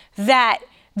that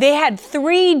they had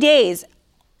 3 days.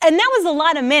 And that was a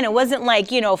lot of men. It wasn't like,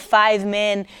 5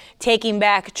 men taking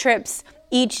back trips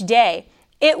each day.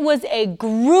 It was a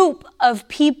group of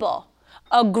people.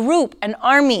 A group, an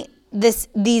army,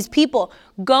 these people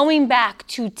going back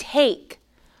to take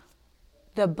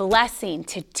the blessing,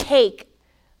 to take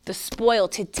the spoil,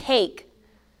 to take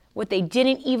what they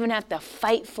didn't even have to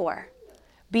fight for,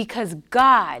 because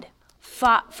God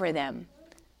fought for them.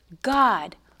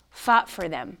 God fought for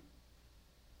them.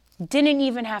 Didn't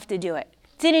even have to do it.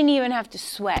 Didn't even have to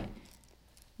sweat.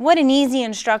 What an easy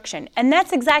instruction. And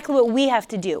that's exactly what we have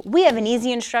to do. We have an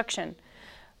easy instruction.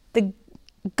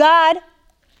 God,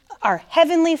 our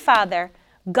Heavenly Father,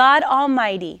 God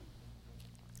Almighty,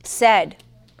 said,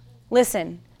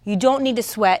 listen, you don't need to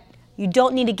sweat. You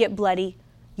don't need to get bloody.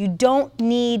 You don't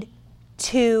need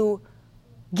to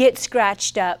get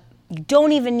scratched up. You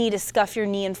don't even need to scuff your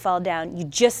knee and fall down. You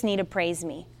just need to praise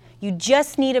me. You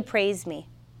just need to praise me.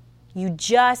 You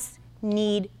just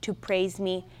need to praise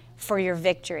me for your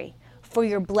victory, for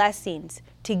your blessings,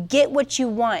 to get what you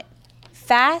want.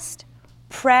 Fast,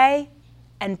 pray,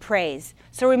 and praise.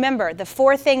 So remember, the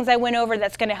 4 things I went over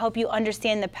that's going to help you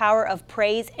understand the power of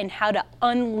praise and how to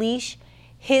unleash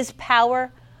his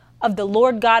power of the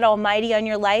Lord God Almighty on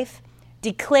your life.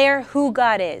 Declare who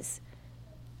God is.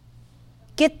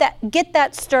 Get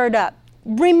that stirred up.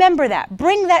 Remember that.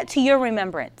 Bring that to your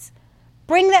remembrance.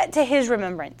 Bring that to his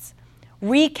remembrance.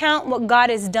 Recount what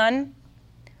God has done.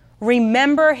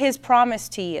 Remember his promise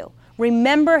to you.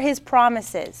 Remember his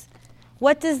promises.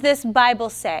 What does this Bible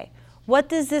say? What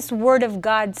does this word of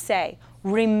God say?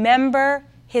 Remember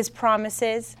his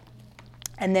promises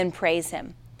and then praise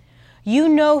him. You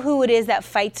know who it is that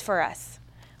fights for us.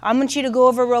 I want you to go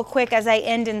over real quick as I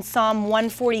end in Psalm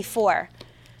 144.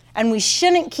 And we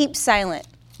shouldn't keep silent.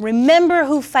 Remember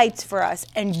who fights for us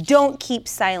and don't keep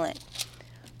silent.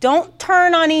 Don't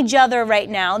turn on each other right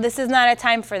now. This is not a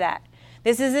time for that.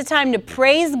 This is a time to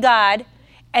praise God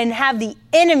and have the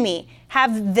enemy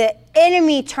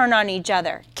turn on each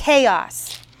other.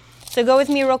 Chaos. So go with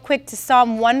me real quick to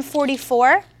Psalm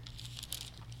 144.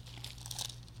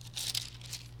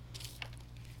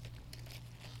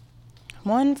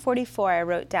 I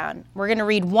wrote down. We're going to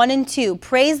read 1 and 2.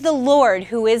 Praise the Lord,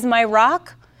 who is my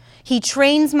rock. He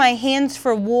trains my hands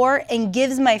for war and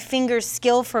gives my fingers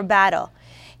skill for battle.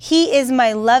 He is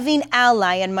my loving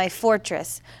ally and my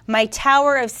fortress, my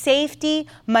tower of safety,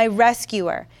 my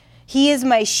rescuer. He is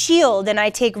my shield, and I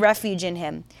take refuge in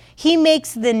him. He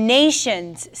makes the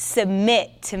nations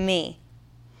submit to me.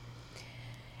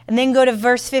 And then go to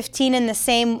verse 15 in the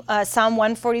same Psalm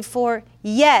 144.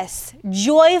 Yes,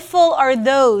 joyful are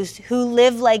those who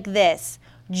live like this.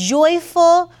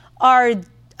 Joyful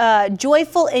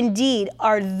indeed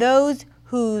are those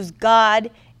whose God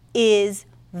is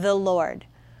the Lord.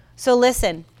 So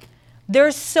listen,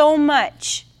 there's so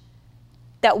much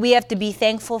that we have to be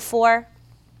thankful for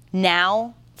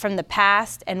now from the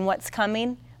past and what's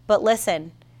coming. But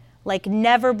listen, like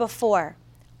never before,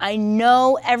 I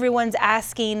know everyone's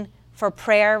asking for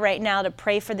prayer right now to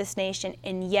pray for this nation.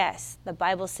 And yes, the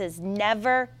Bible says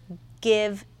never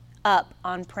give up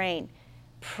on praying.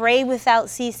 Pray without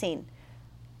ceasing.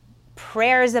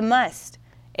 Prayer is a must.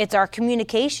 It's our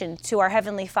communication to our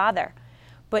Heavenly Father.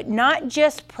 But not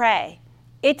just pray.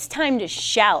 It's time to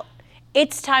shout.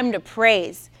 It's time to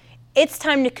praise. It's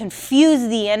time to confuse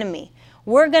the enemy.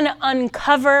 We're going to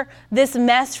uncover this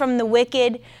mess from the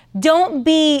wicked. Don't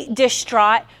be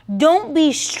distraught. Don't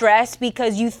be stressed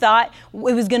because you thought it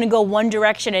was going to go one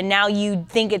direction and now you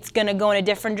think it's going to go in a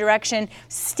different direction.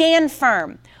 Stand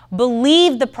firm.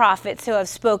 Believe the prophets who have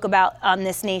spoke about on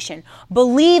this nation.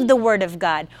 Believe the word of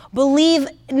God. Believe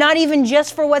not even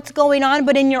just for what's going on,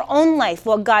 but in your own life,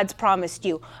 what God's promised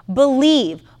you.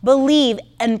 Believe,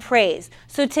 and praise.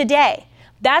 So today,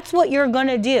 that's what you're going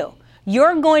to do.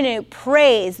 You're going to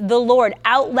praise the Lord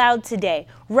out loud today,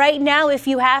 right now if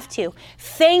you have to.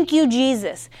 Thank you,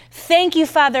 Jesus. Thank you,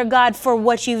 Father God, for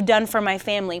what you've done for my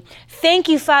family. Thank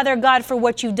you, Father God, for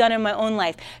what you've done in my own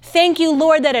life. Thank you,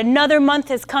 Lord, that another month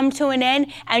has come to an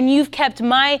end and you've kept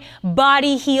my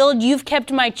body healed. You've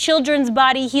kept my children's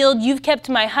body healed. You've kept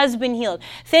my husband healed.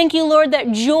 Thank you, Lord,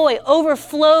 that joy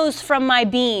overflows from my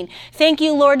being. Thank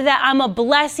you, Lord, that I'm a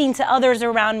blessing to others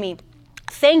around me.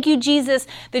 Thank you, Jesus,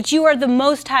 that you are the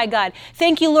Most High God.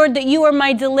 Thank you, Lord, that you are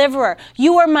my deliverer.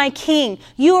 You are my King.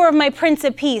 You are my Prince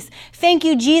of Peace. Thank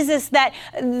you, Jesus, that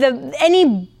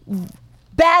any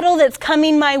battle that's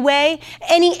coming my way,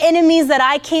 any enemies that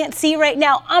I can't see right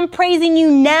now, I'm praising you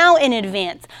now in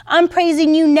advance. I'm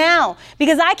praising you now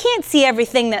because I can't see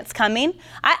everything that's coming.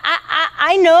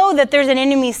 I know that there's an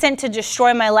enemy sent to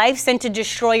destroy my life, sent to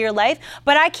destroy your life,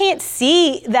 but I can't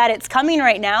see that it's coming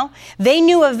right now. They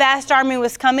knew a vast army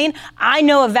was coming. I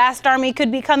know a vast army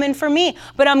could be coming for me,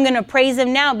 but I'm going to praise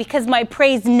him now because my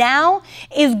praise now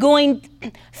is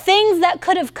things that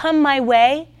could have come my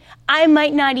way, I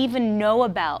might not even know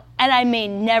about, and I may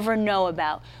never know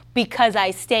about because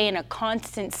I stay in a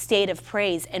constant state of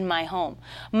praise in my home.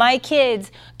 My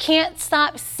kids can't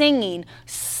stop singing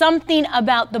something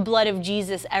about the blood of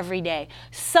Jesus every day,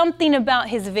 something about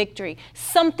his victory,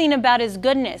 something about his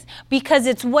goodness, because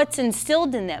it's what's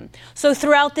instilled in them. So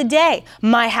throughout the day,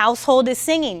 my household is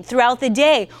singing. Throughout the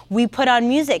day, we put on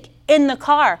music. In the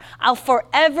car, I'll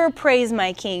forever praise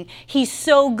my King. He's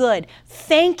so good.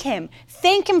 Thank him.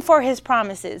 Thank him for his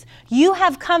promises. You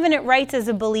have covenant rights as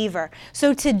a believer.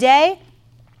 So today,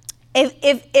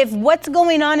 if what's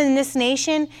going on in this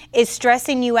nation is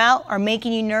stressing you out or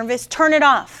making you nervous, turn it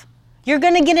off. You're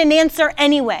going to get an answer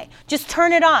anyway. Just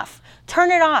turn it off.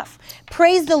 Turn it off.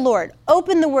 Praise the Lord.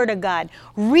 Open the Word of God.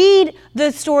 Read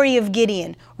the story of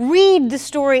Gideon. Read the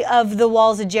story of the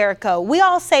walls of Jericho. We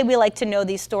all say we like to know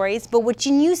these stories, but when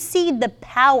you see the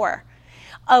power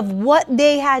of what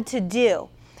they had to do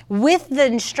with the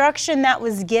instruction that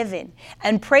was given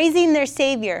and praising their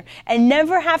Savior and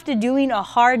never have to doing a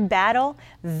hard battle,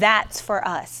 that's for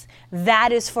us.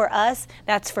 That is for us.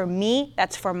 That's for me.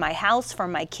 That's for my house, for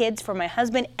my kids, for my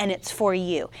husband, and it's for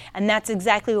you. And that's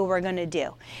exactly what we're going to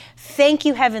do. Thank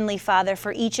you, Heavenly Father,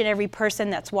 for each and every person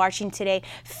that's watching today.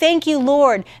 Thank you,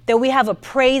 Lord, that we have a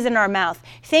praise in our mouth.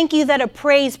 Thank you that a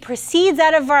praise proceeds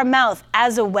out of our mouth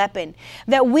as a weapon,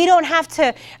 that we don't have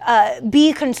to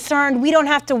be concerned. We don't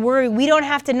have to worry. We don't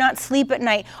have to not sleep at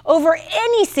night over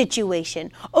any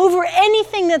situation, over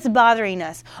anything that's bothering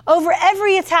us, over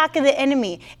every attack of the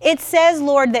enemy. It says,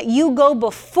 Lord, that you go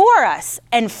before us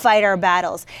and fight our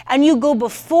battles, and you go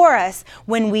before us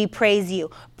when we praise you.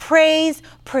 Praise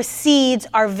precedes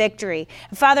our victory.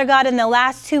 Father God, in the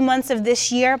last 2 months of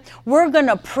this year, we're going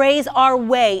to praise our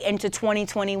way into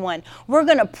 2021. We're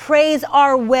going to praise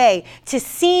our way to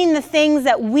seeing the things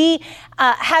that we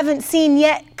haven't seen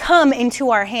yet come into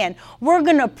our hand. We're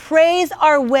going to praise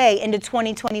our way into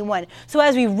 2021. So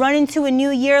as we run into a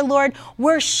new year, Lord,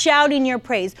 we're shouting your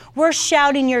praise. We're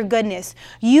shouting your goodness.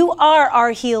 You are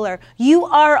our healer. You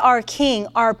are our King,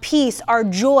 our peace, our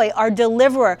joy, our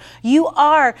deliverer. You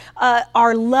are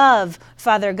our love,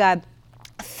 Father God.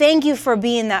 Thank you for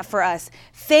being that for us.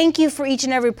 Thank you for each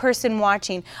and every person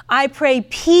watching. I pray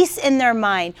peace in their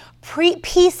mind,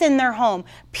 peace in their home,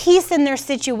 peace in their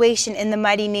situation in the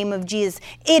mighty name of Jesus.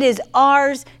 It is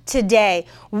ours today.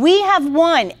 We have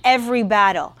won every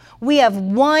battle. We have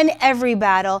won every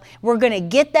battle. We're going to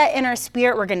get that in our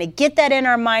spirit. We're going to get that in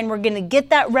our mind. We're going to get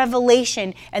that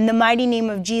revelation in the mighty name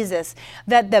of Jesus,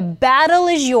 that the battle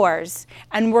is yours,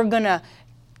 and we're going to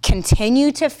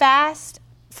continue to fast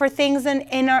for things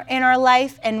in our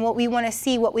life and what we want to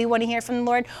see, what we want to hear from the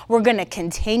Lord. We're going to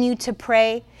continue to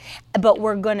pray, but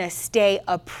we're going to stay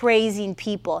a praising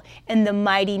people in the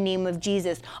mighty name of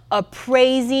Jesus. A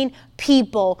praising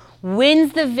people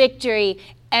wins the victory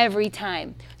every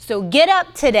time. So get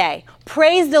up today.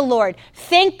 Praise the Lord.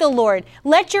 Thank the Lord.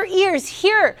 Let your ears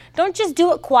hear. Don't just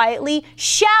do it quietly.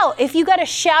 Shout. If you got to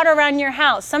shout around your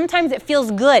house, sometimes it feels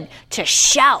good to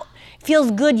shout.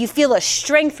 Feels good. You feel a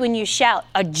strength when you shout,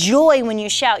 a joy when you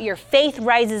shout. Your faith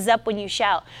rises up when you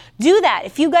shout. Do that.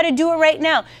 If you got to do it right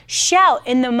now, shout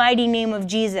in the mighty name of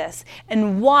Jesus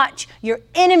and watch your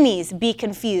enemies be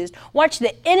confused. Watch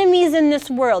the enemies in this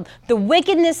world, the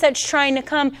wickedness that's trying to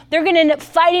come. They're going to end up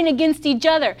fighting against each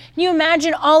other. Can you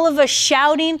imagine all of us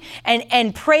shouting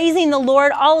and praising the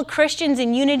Lord, all Christians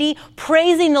in unity,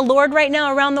 praising the Lord right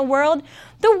now around the world?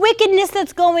 The wickedness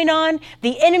that's going on,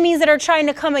 the enemies that are trying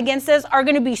to come against us are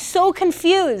going to be so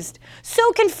confused.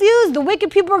 So confused. The wicked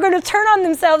people are going to turn on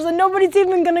themselves and nobody's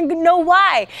even going to know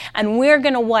why. And we're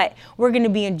going to what? We're going to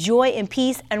be in joy and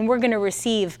peace, and we're going to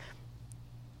receive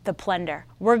the plunder.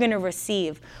 We're going to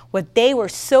receive what they were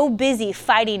so busy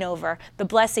fighting over. The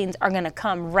blessings are going to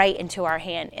come right into our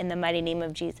hand in the mighty name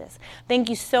of Jesus. Thank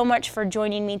you so much for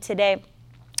joining me today.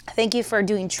 Thank you for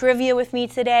doing trivia with me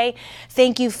today.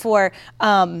 Thank you for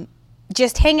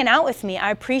just hanging out with me. I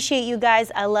appreciate you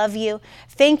guys. I love you.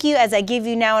 Thank you as I give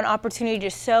you now an opportunity to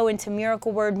sow into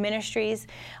Miracle Word Ministries,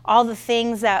 all the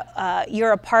things that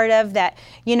you're a part of that,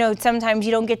 you know, sometimes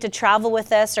you don't get to travel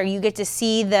with us or you get to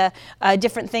see the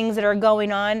different things that are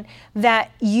going on,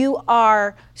 that you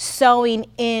are sowing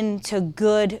into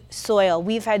good soil.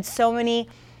 We've had so many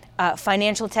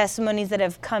financial testimonies that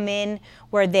have come in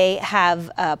where they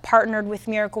have partnered with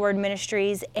Miracle Word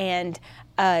Ministries and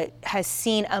has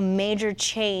seen a major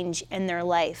change in their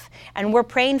life. And we're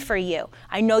praying for you.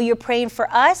 I know you're praying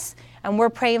for us, and we're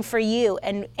praying for you,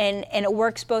 and it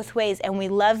works both ways. And we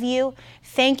love you.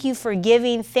 Thank you for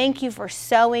giving. Thank you for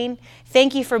sowing.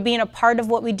 Thank you for being a part of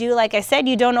what we do. Like I said,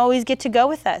 you don't always get to go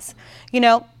with us, you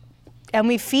know, and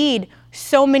we feed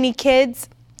so many kids.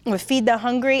 We feed the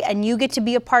hungry, and you get to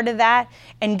be a part of that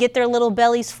and get their little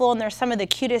bellies full. And they're some of the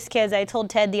cutest kids. I told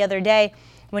Ted the other day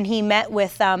when he met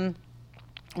with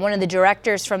one of the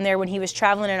directors from there when he was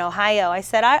traveling in Ohio, I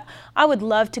said, I would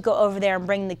love to go over there and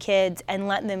bring the kids and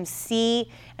let them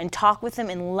see and talk with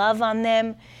them and love on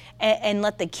them and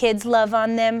let the kids love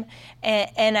on them.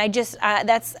 And I just,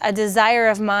 that's a desire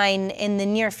of mine in the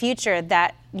near future,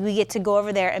 that we get to go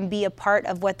over there and be a part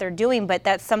of what they're doing. But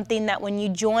that's something that when you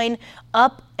join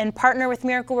up and partner with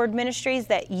Miracle Word Ministries,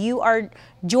 that you are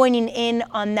joining in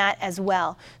on that as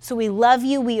well. So we love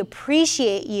you. We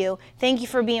appreciate you. Thank you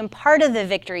for being part of the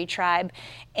Victory Tribe.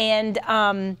 And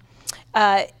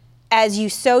as you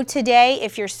sow today,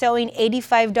 if you're sowing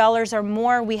 $85 or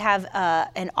more, we have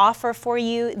an offer for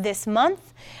you this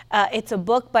month. It's a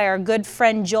book by our good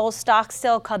friend Joel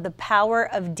Stockstill called The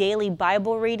Power of Daily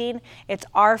Bible Reading. It's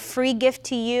our free gift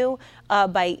to you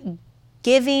by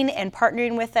giving and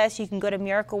partnering with us. You can go to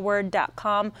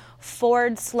miracleword.com/.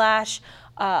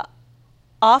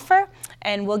 offer,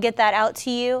 and we'll get that out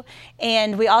to you.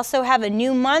 And we also have a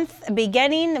new month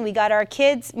beginning. We got our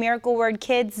kids,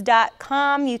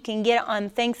 miraclewordkids.com. You can get on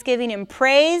Thanksgiving and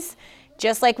praise,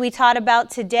 just like we taught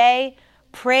about today.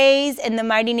 Praise in the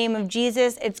mighty name of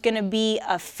Jesus. It's going to be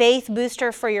a faith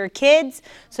booster for your kids,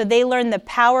 so they learn the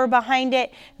power behind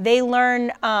it. They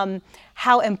learn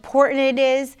how important it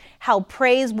is, how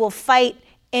praise will fight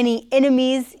any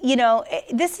enemies.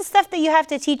 This is stuff that you have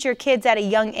to teach your kids at a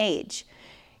young age.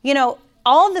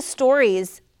 All the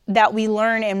stories that we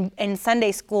learn in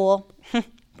Sunday school,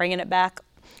 bringing it back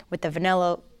with the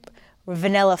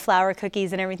vanilla flour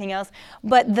cookies and everything else,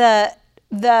 but the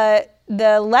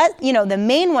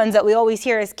main ones that we always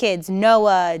hear as kids,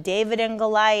 Noah, David and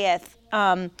Goliath,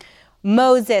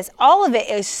 Moses, all of it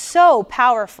is so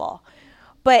powerful.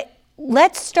 But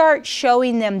let's start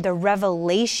showing them the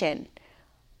revelation,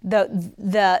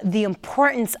 the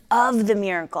importance of the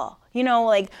miracle.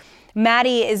 Like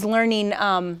Maddie is learning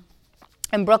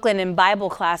in Brooklyn in Bible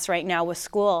class right now with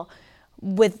school,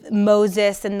 with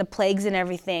Moses and the plagues and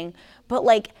everything. But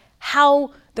like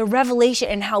how the revelation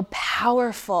and how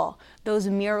powerful those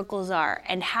miracles are,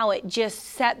 and how it just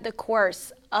set the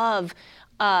course of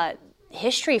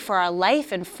history for our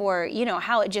life, and for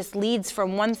how it just leads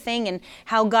from one thing, and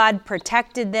how God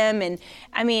protected them. And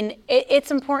I mean,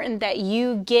 it's important that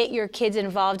you get your kids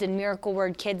involved in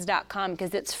miraclewordkids.com,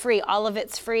 because it's free. All of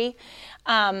it's free.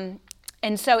 And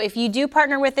so if you do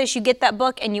partner with us, you get that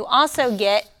book, and you also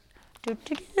get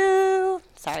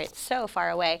sorry, it's so far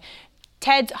away,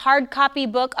 Ted's hard copy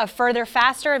book of Further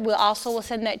Faster. We also will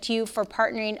send that to you for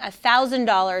partnering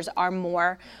 $1,000 or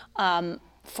more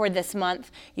for this month.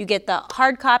 You get the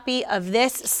hard copy of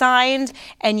this signed,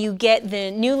 and you get the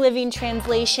New Living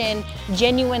Translation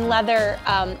genuine leather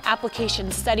application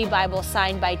study Bible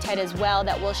signed by Ted as well,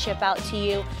 that will ship out to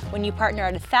you when you partner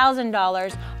at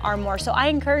 $1,000 or more. So I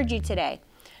encourage you today,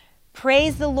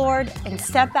 praise the Lord and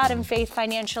step out in faith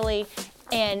financially.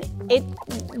 And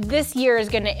this year is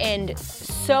going to end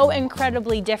so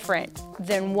incredibly different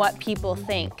than what people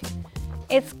think.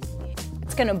 It's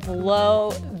going to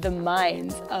blow the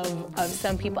minds of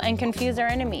some people and confuse our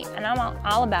enemy. And I'm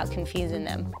all about confusing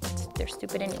them. They're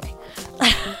stupid anyway.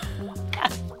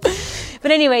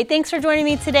 But anyway, thanks for joining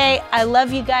me today. I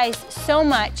love you guys so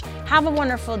much. Have a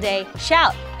wonderful day.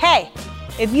 Shout. Hey,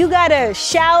 if you got to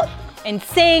shout and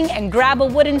sing and grab a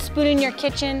wooden spoon in your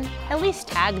kitchen, at least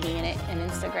tag me in it on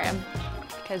Instagram,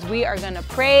 because we are going to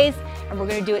praise, and we're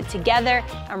going to do it together,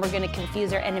 and we're going to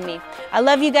confuse our enemy. I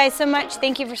love you guys so much.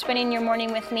 Thank you for spending your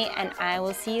morning with me, and I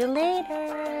will see you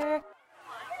later.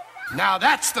 Now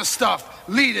that's the stuff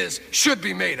leaders should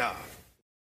be made of.